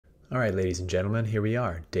All right, ladies and gentlemen, here we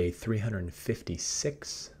are, day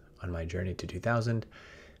 356 on my journey to 2000,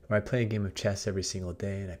 where I play a game of chess every single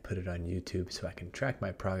day and I put it on YouTube so I can track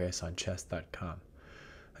my progress on chess.com.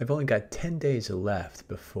 I've only got 10 days left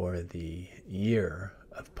before the year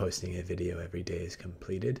of posting a video every day is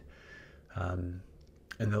completed. And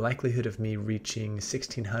the likelihood of me reaching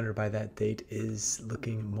 1600 by that date is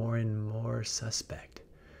looking more and more suspect.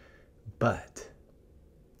 But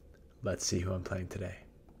let's see who I'm playing today.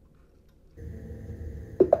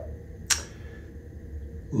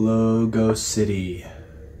 Logo City.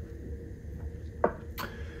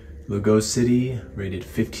 Logo City, rated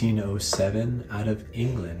 1507, out of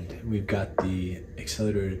England. We've got the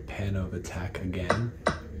accelerated Panov attack again.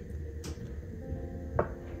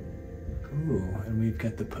 Ooh, and we've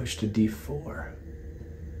got the push to d4,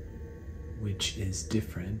 which is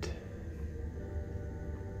different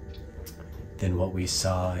than what we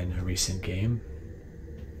saw in a recent game.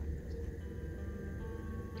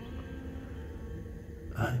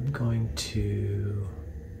 I'm going to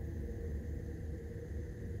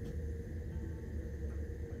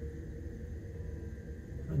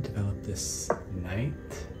develop this knight,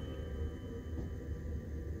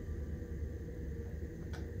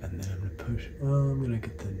 and then I'm going to push, well, I'm going to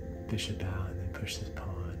get the bishop out and then push this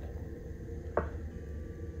pawn. I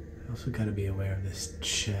also got to be aware of this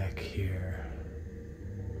check here.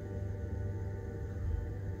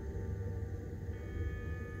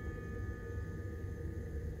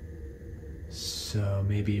 So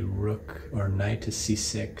maybe rook or knight to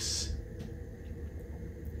c6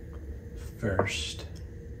 first.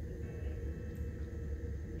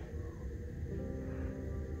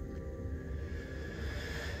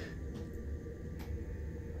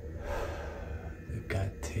 They've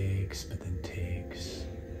got takes, but then takes.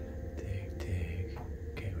 Take.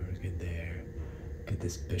 Okay, we're good there. Get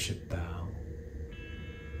this bishop bow.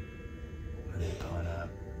 And then pawn up.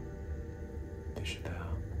 Bishop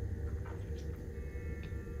out.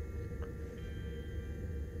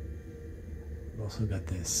 I've also got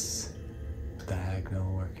this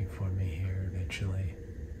diagonal working for me here eventually.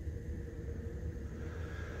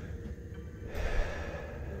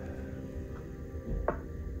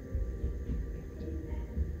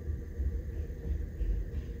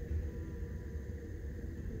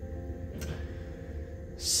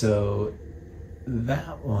 So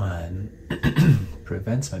that one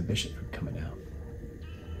prevents my bishop from coming out.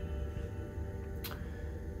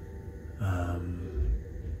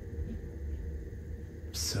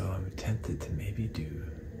 So I'm tempted to maybe do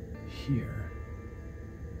here.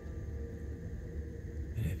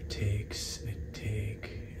 And if takes, I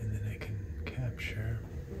take, and then I can capture.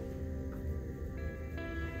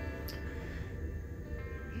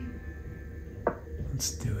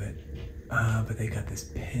 Let's do it. But they got this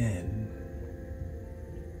pin.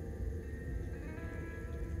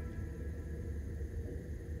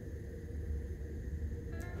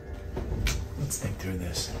 Let's think through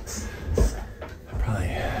this.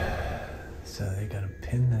 Probably. So they gotta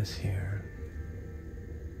pin this here.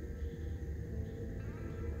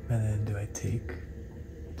 And then do I take,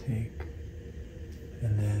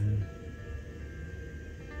 and then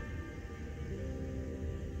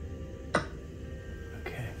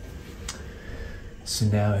okay. So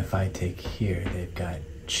now if I take here, they've got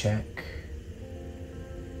check.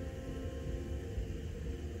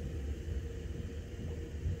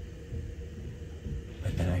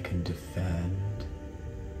 But then I can defend.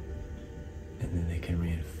 And then they can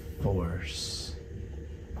reinforce.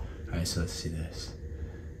 All right, so let's see this.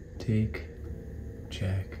 Take,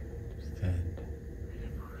 check, defend.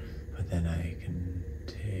 But then I can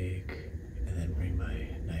take and then bring my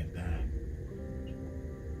knight back.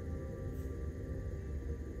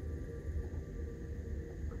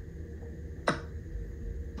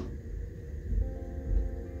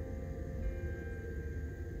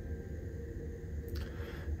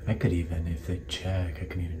 I could even, if they check, I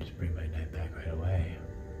can even just bring my knight back right away.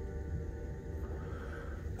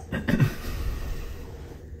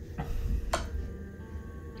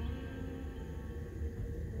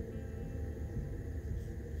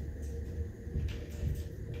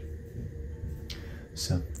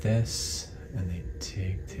 So this, and they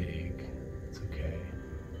take, it's okay.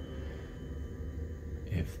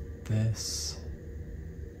 If this,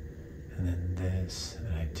 and then this,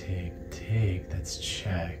 and I take, that's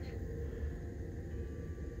check.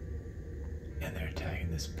 And they're attacking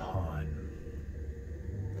this pawn.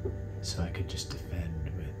 So I could just defend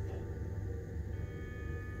with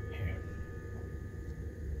here.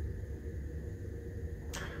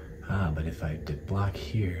 But if I did block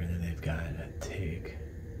here, then they've got a take.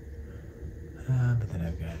 But then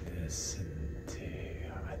I've got this and take.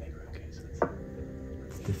 I think we're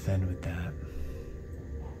defend with that.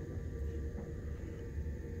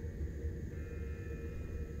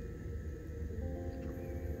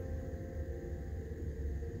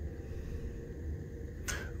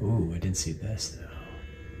 Ooh, I didn't see this though.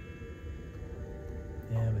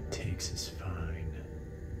 Yeah, but takes is fine.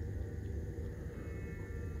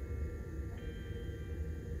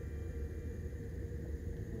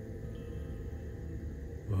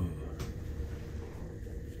 Ooh.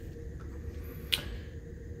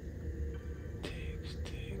 Takes.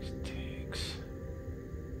 Take.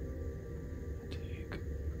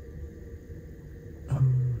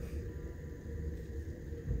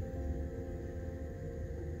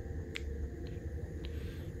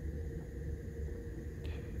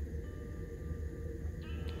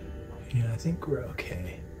 Yeah, I think we're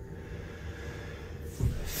okay.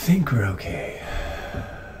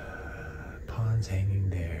 Pawn's hanging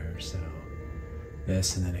there, so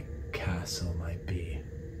this and then a castle might be.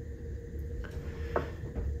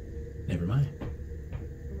 Never mind.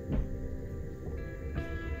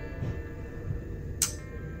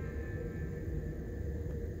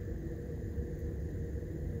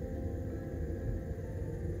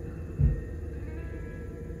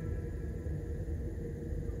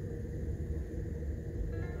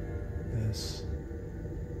 This.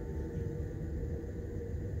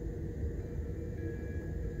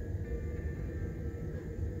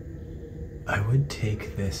 I would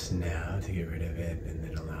take this now to get rid of it and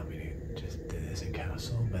then allow me to just do this in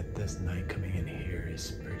castle, but this knight coming in here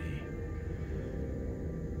is pretty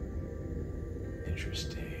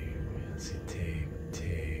interesting. Let's see,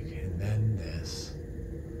 take, and then this.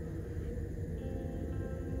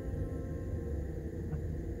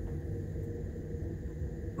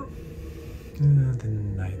 The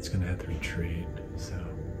knight's gonna have to retreat, so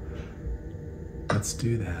let's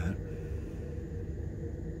do that.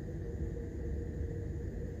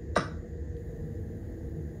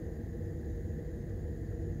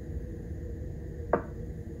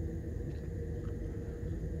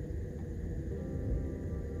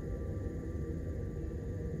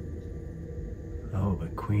 Oh,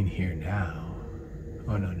 but queen here now.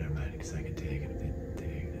 Oh no, never mind, because I can take it. If they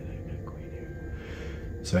take, then I got queen here.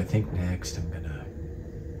 So I think next I'm gonna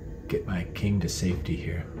get my king to safety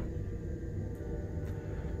here.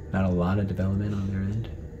 Not a lot of development on their end.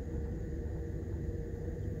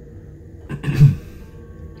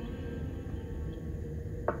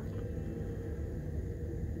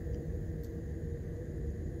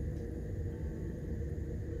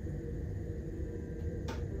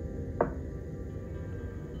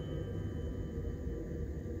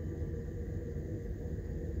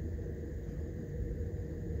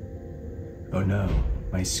 Oh no,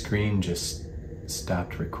 my screen just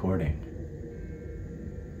stopped recording.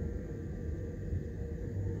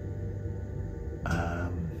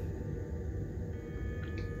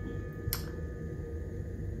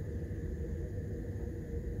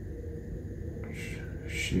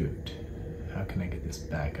 Shoot, how can I get this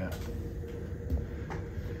back up?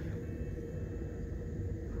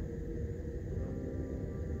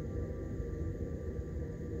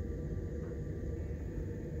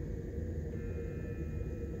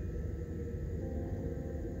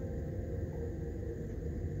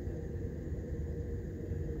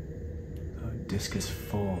 Disk is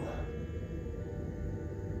full.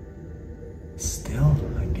 Still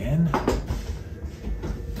again?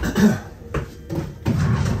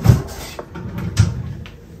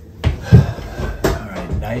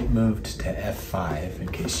 Alright, knight moved to f5 in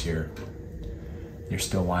case you're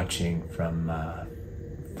still watching from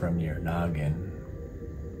your noggin.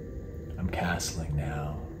 I'm castling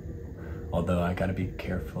now. Although I gotta be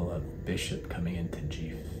careful of bishop coming into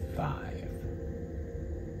g5.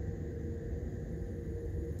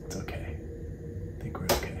 It's okay. I think we're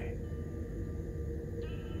okay.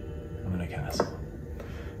 I'm gonna castle.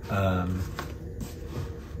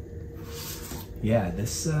 Yeah,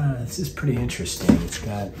 this is pretty interesting. It's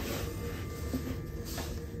got.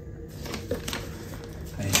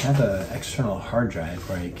 I have an external hard drive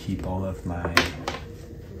where I keep all of my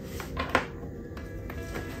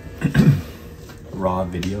raw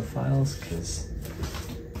video files because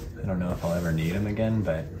I don't know if I'll ever need them again,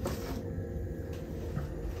 but.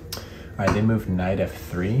 Alright, they moved knight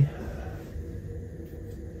f3.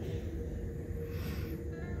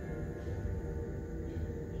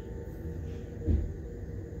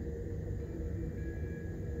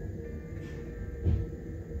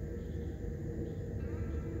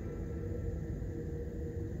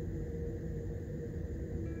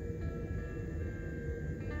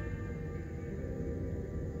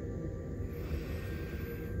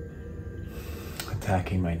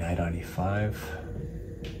 Attacking my knight on e5.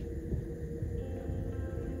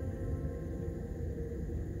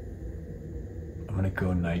 gonna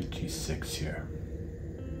go knight g6 here.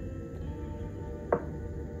 All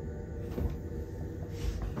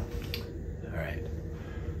right,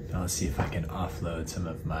 now let's see if I can offload some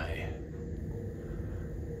of my,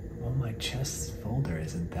 well, my chess folder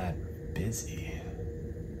isn't that busy.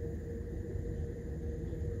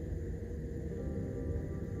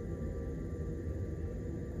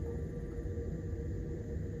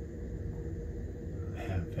 I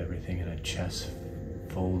have everything in a chess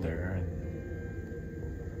folder, and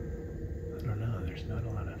I don't know, there's not a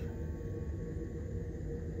lot of,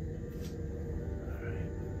 all right.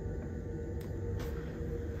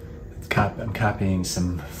 I'm copying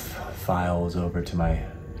some files over to my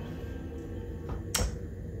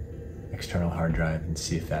external hard drive and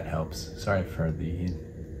see if that helps. Sorry for the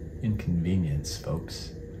inconvenience,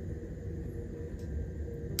 folks.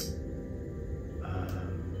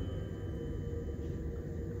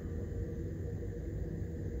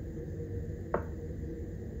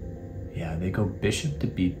 Yeah, they go bishop to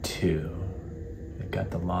b2. They've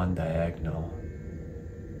got the long diagonal.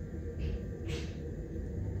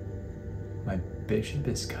 My bishop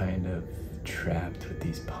is kind of trapped with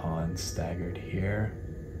these pawns staggered here.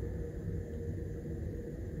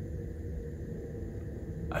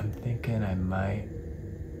 I'm thinking I might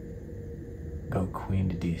go queen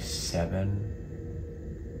to d7.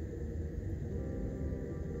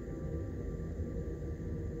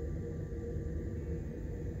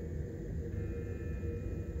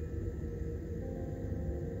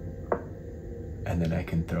 And then I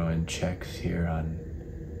can throw in checks here on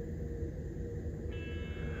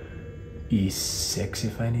e6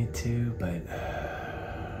 if I need to, but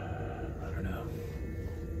I don't know.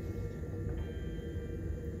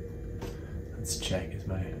 Let's check, is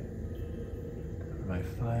my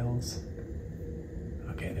files?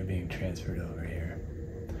 Okay, they're being transferred over here.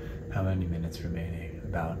 How many minutes remaining?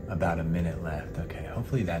 About a minute left. Okay,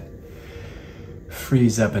 hopefully that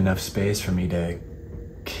frees up enough space for me to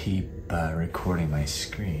keep recording my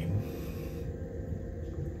screen.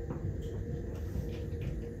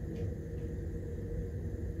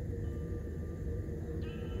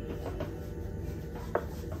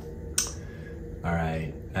 All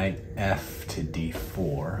right, knight f to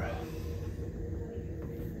d4,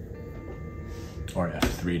 or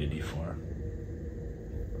f3 to d4.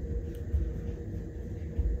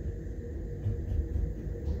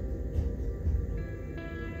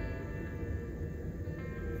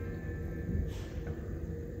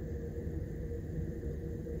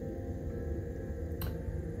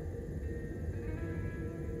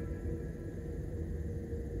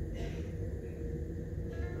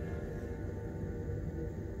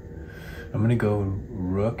 I'm gonna go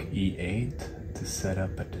rook e8 to set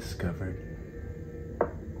up a discovered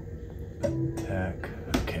attack.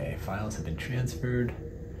 Okay, files have been transferred.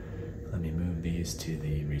 Let me move these to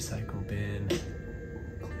the recycle bin.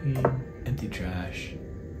 Clean, empty trash.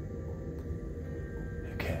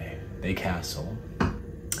 Okay, they castle.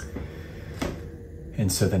 And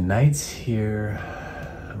so the knight's here.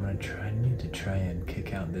 I need to try and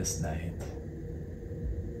kick out this knight.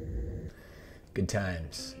 Good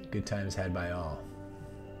times had by all.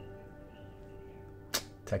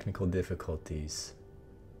 Technical difficulties.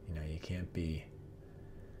 You know, you can't be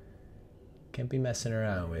messing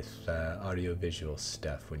around with audio visual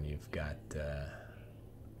stuff when you've got a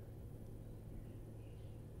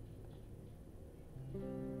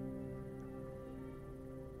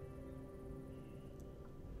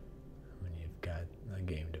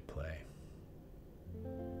game to play.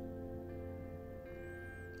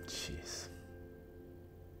 Jeez.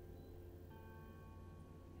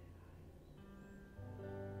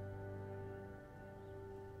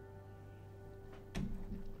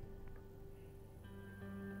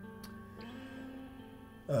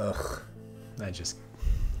 Ugh, that just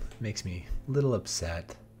makes me a little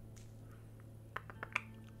upset,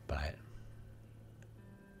 but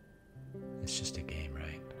it's just a game,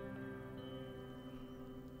 right?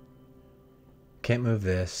 Can't move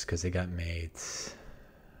this because they got mates.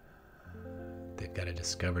 They've got a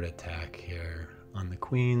discovered attack here on the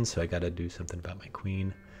queen, so I got to do something about my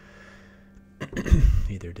queen.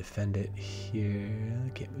 Either defend it here. I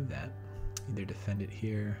can't move that. Either defend it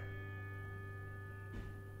here.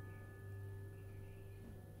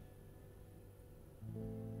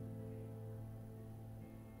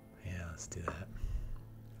 Yeah, let's do that.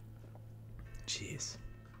 Jeez.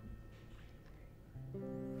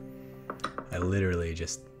 I literally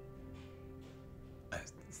just... I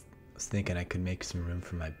was thinking I could make some room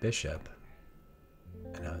for my bishop.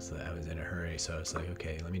 And I was in a hurry, so I was like,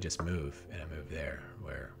 okay, let me just move. And I moved there,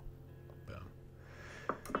 where, boom.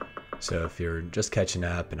 So if you're just catching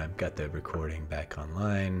up, and I've got the recording back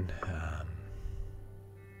online,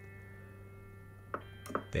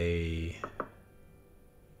 they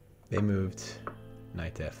moved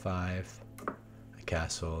knight to f5. I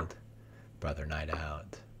castled, brought their knight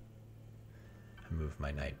out. I moved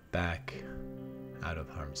my knight back out of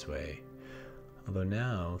harm's way. Although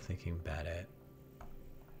now, thinking about it,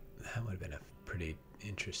 that would have been a pretty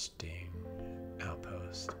interesting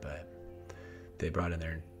outpost, but they brought in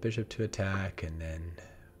their bishop to attack, and then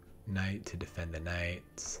knight to defend the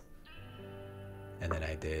knights. And then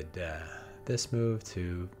I did this move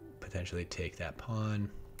to potentially take that pawn.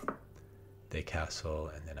 They castle,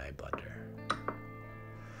 and then I blunder.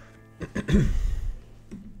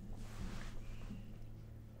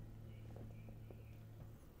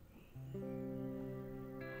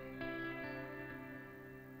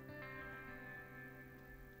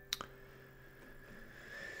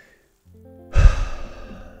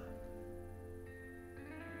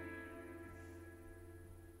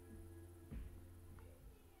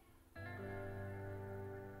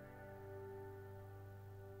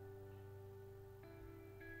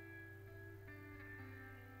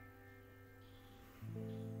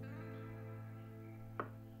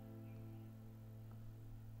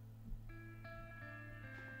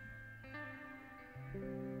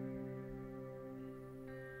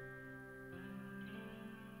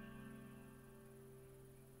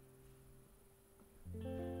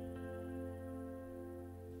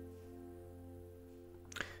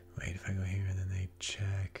 Wait, if I go here, then they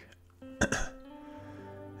check. And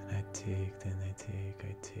I take, then they take,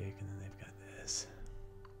 I take, and then they've got this.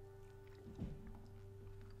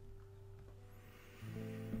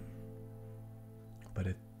 But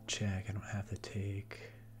a check, I don't have to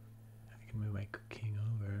take. I can move my king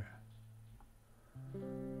over. And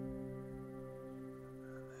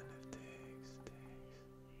then it takes.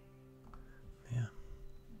 Yeah.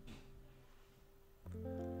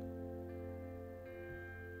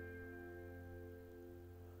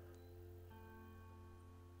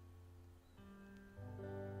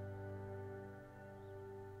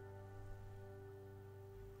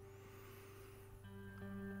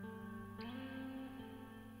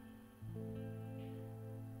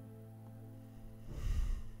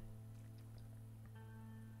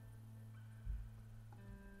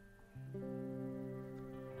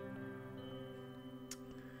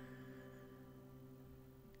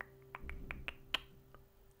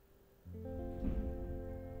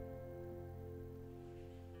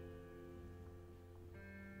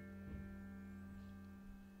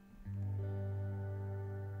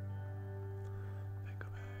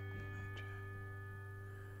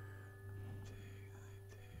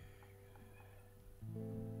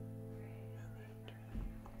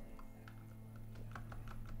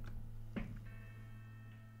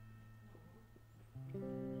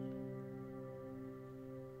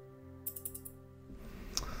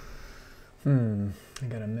 I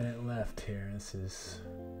got a minute left here. This is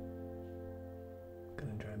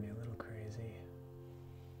gonna drive me a little crazy.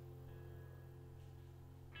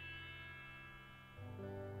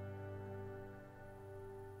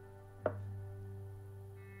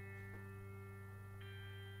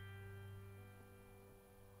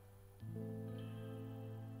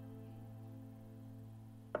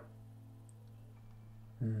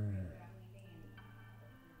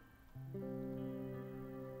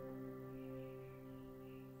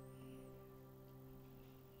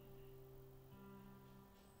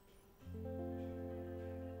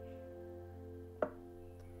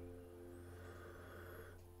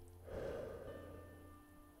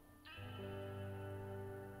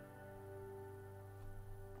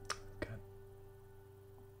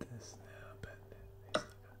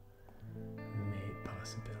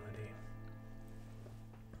 Possibility.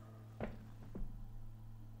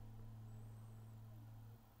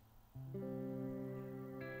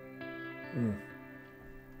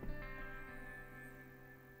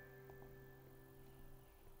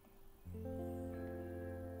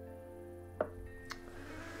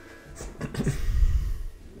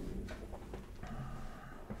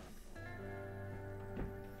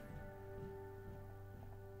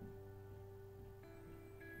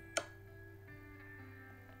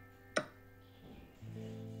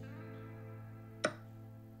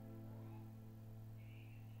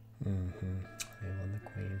 They won the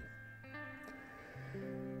queen.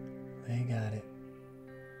 They got it.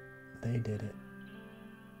 They did it.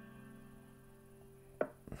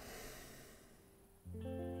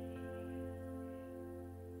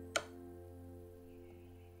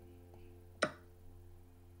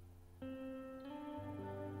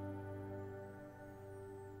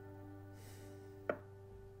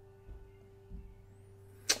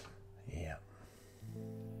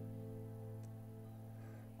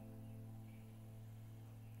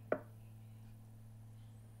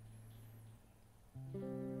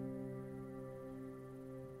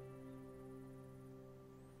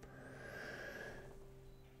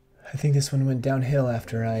 think this one went downhill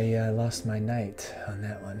after I lost my knight on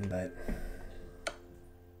that one, but...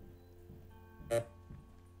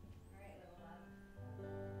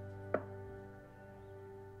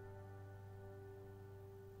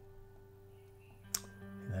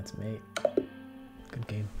 That's mate. Good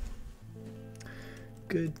game.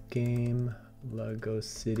 Good game, Lagos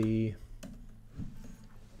City.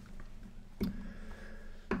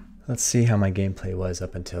 Let's see how my gameplay was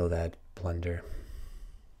up until that blunder.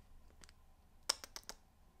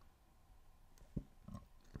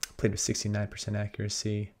 Played with 69%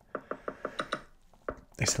 accuracy.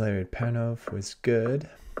 Accelerated Panov was good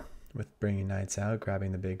with bringing knights out,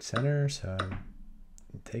 grabbing the big center, so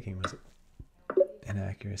taking was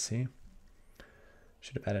inaccuracy.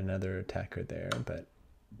 Should have had another attacker there, but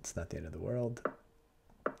it's not the end of the world.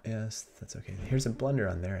 Yes, that's okay. Here's a blunder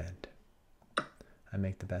on their end. I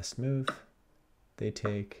make the best move, they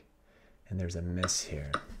take, and there's a miss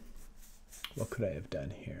here. What could I have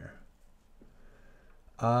done here?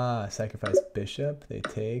 Ah, sacrifice bishop, they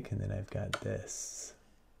take, and then I've got this.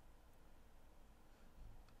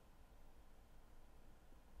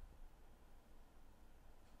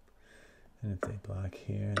 And if they block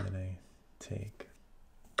here, then I take.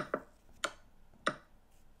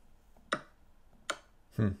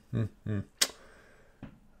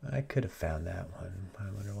 I could have found that one.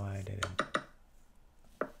 I wonder why I didn't.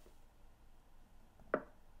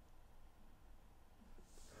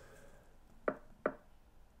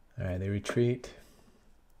 Alright, they retreat.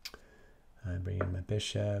 I bring in my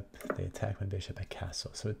bishop. They attack my bishop at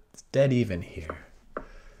castle. So it's dead even here.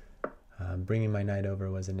 Bringing my knight over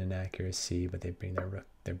was an inaccuracy, but they bring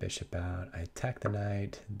their bishop out. I attack the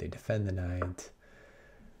knight. They defend the knight.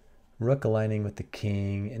 Rook aligning with the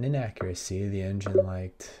king, an inaccuracy. The engine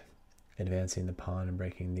liked advancing the pawn and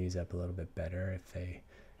breaking these up a little bit better. If they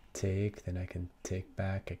take, then I can take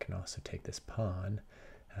back. I can also take this pawn.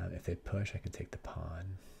 If they push, I can take the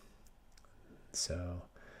pawn. So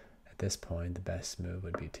at this point, the best move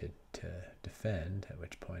would be to defend, at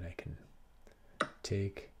which point I can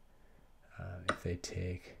take. If they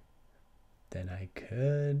take, then I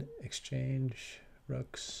could exchange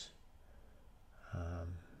rooks.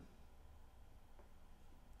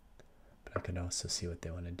 But I could also see what they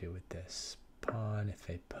want to do with this pawn. If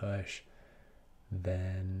they push,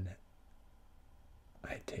 then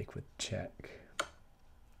I take with check.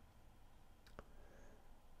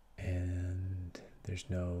 And there's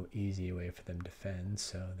no easy way for them to defend,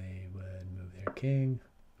 so they would move their king.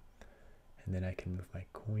 And then I can move my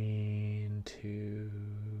queen to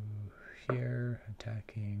here,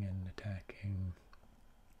 attacking and attacking.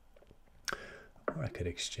 Or I could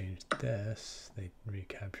exchange this. They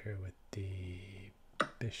recapture with the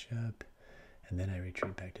bishop, and then I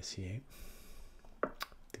retreat back to c8.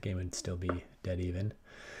 The game would still be dead even.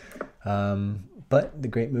 But the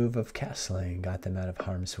great move of castling got them out of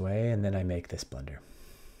harm's way, and then I make this blunder.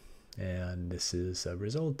 And this is a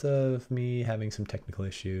result of me having some technical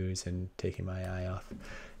issues and taking my eye off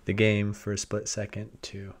the game for a split second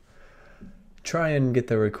to try and get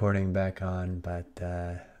the recording back on, but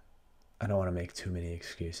I don't want to make too many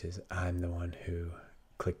excuses. I'm the one who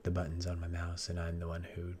clicked the buttons on my mouse, and I'm the one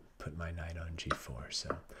who put my knight on g4.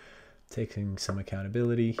 So taking some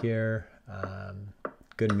accountability here.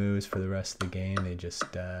 Good moves for the rest of the game. They just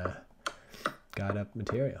got up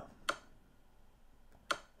material.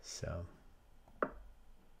 So,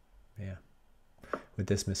 yeah. With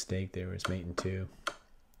this mistake, there was mate in 2,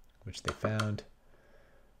 which they found.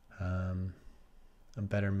 A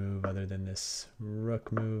better move other than this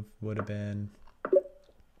rook move would have been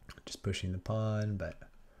just pushing the pawn, but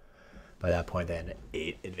by that point they had an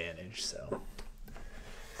 8 advantage, so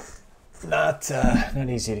not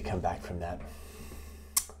easy to come back from that.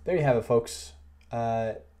 There you have it, folks.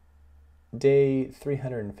 Day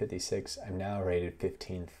 356, I'm now rated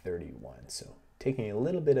 1531, so taking a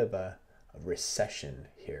little bit of a recession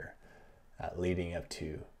here, leading up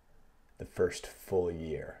to the first full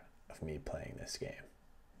year of me playing this game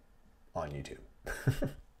on YouTube.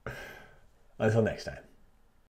 Until next time.